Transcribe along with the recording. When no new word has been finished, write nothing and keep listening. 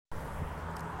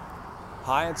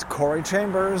Hi, it's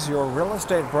Coreychambers, your real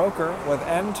estate broker with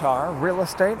NTAR, Real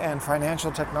Estate and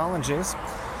Financial Technologies.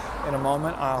 In a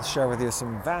moment, I'll share with you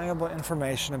some valuable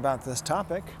information about this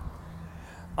topic.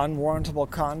 Unwarrantable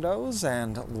condos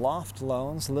and loft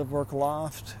loans, live-work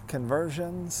loft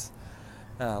conversions,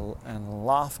 and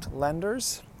loft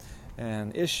lenders,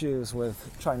 and issues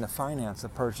with trying to finance the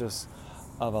purchase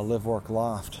of a live-work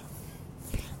loft.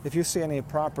 If you see any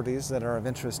properties that are of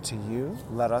interest to you,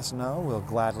 let us know. We'll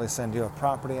gladly send you a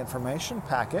property information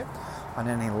packet on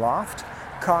any loft,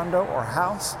 condo, or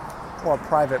house, or a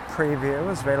private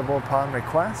preview is available upon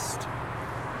request.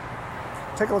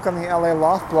 Take a look on the LA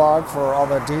Loft blog for all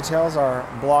the details. Our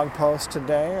blog post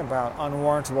today about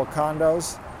unwarrantable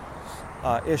condos,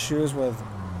 issues with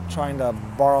trying to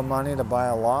borrow money to buy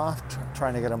a loft,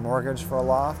 trying to get a mortgage for a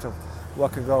loft, of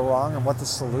what could go wrong and what the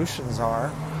solutions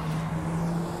are.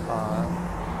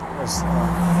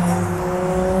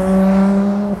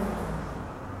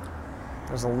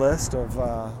 There's a list of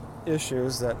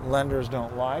issues that lenders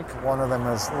don't like. One of them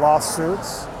is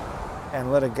lawsuits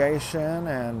and litigation,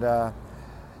 and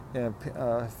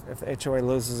if the HOA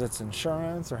loses its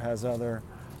insurance or has other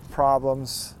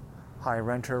problems, high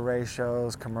renter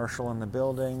ratios, commercial in the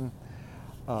building,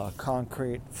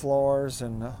 concrete floors,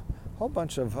 and a whole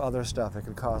bunch of other stuff that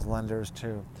could cause lenders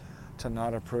to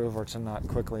not approve or to not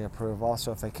quickly approve.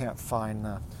 Also, if they can't find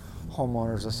the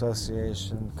homeowners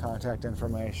association contact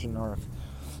information, or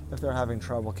if they're having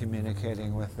trouble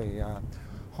communicating with the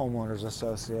homeowners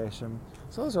association.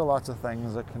 So those are lots of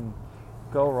things that can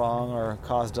go wrong or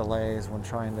cause delays when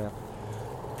trying to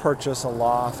purchase a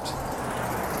loft.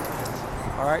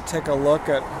 All right, take a look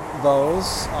at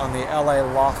those on the LA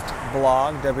Loft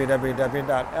blog,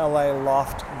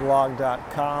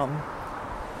 www.laloftblog.com.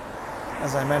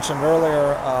 As I mentioned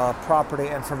earlier, a property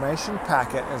information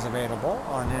packet is available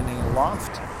on any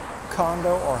loft,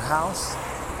 condo, or house,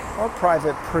 or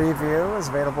private preview is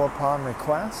available upon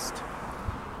request.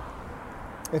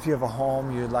 If you have a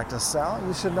home you'd like to sell,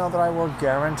 you should know that I will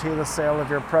guarantee the sale of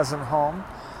your present home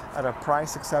at a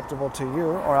price acceptable to you,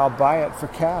 or I'll buy it for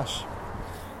cash.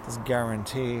 This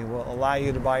guarantee will allow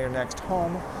you to buy your next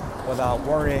home without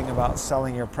worrying about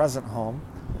selling your present home.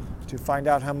 To find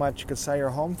out how much you could sell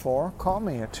your home for, call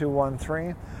me at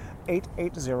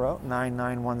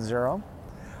 213-880-9910.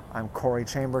 I'm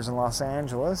Coreychambers in Los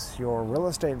Angeles, your real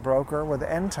estate broker with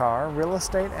NTAR, Real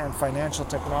Estate and Financial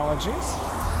Technologies.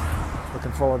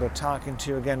 Looking forward to talking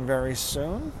to you again very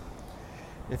soon.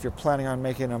 If you're planning on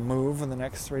making a move in the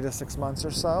next 3 to 6 months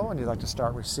or so, and you'd like to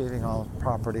start receiving all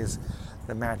properties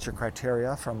that match your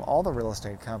criteria from all the real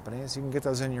estate companies, you can get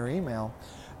those in your email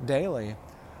daily.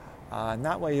 And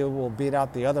that way you will beat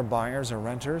out the other buyers or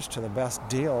renters to the best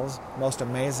deals, most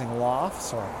amazing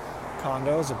lofts or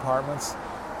condos, apartments,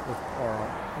 or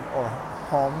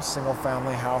homes,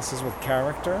 single-family houses with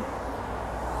character.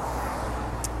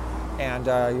 And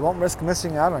you won't risk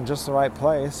missing out on just the right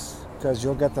place, because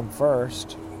you'll get them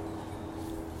first.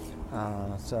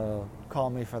 So call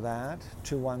me for that,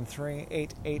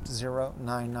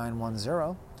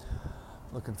 213-880-9910.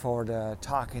 Looking forward to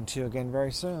talking to you again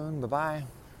very soon. Bye-bye.